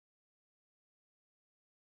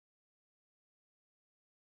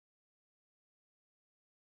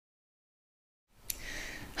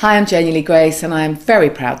Hi, I'm Janey Grace, and I am very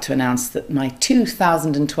proud to announce that my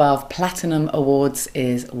 2012 Platinum Awards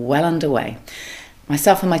is well underway.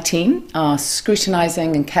 Myself and my team are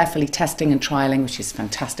scrutinising and carefully testing and trialling, which is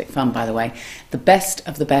fantastic fun by the way, the best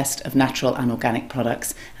of natural and organic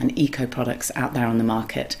products and eco products out there on the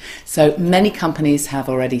market. So many companies have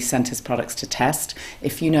already sent us products to test.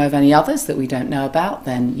 If you know of any others that we don't know about,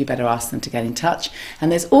 then you better ask them to get in touch. And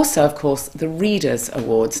there's also, of course, the Readers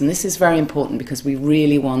Awards, and this is very important because we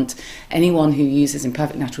really want anyone who uses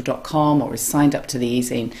imperfectnatural.com or is signed up to the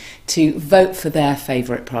e-zine to vote for their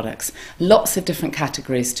favourite products. Lots of different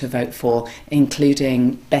categories to vote for,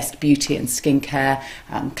 including best beauty and skincare,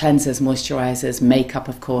 cleansers, moisturisers, makeup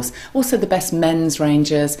of course, also the best men's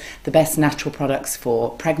ranges, the best natural products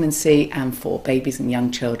for pregnancy and for babies and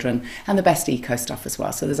young children, and the best eco stuff as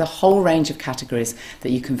well. So there's a whole range of categories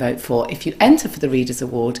that you can vote for. If you enter for the Readers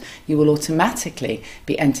Award, you will automatically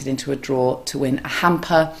be entered into a draw to win a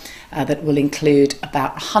hamper that will include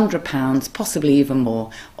about £100, possibly even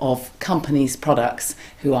more, of companies' products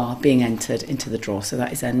who are being entered into the draw. So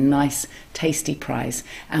that is a nice, tasty prize.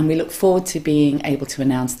 And we look forward to being able to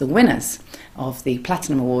announce the winners of the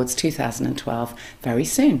Platinum Awards 2012 very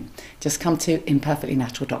soon. Just come to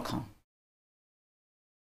imperfectnatural.com.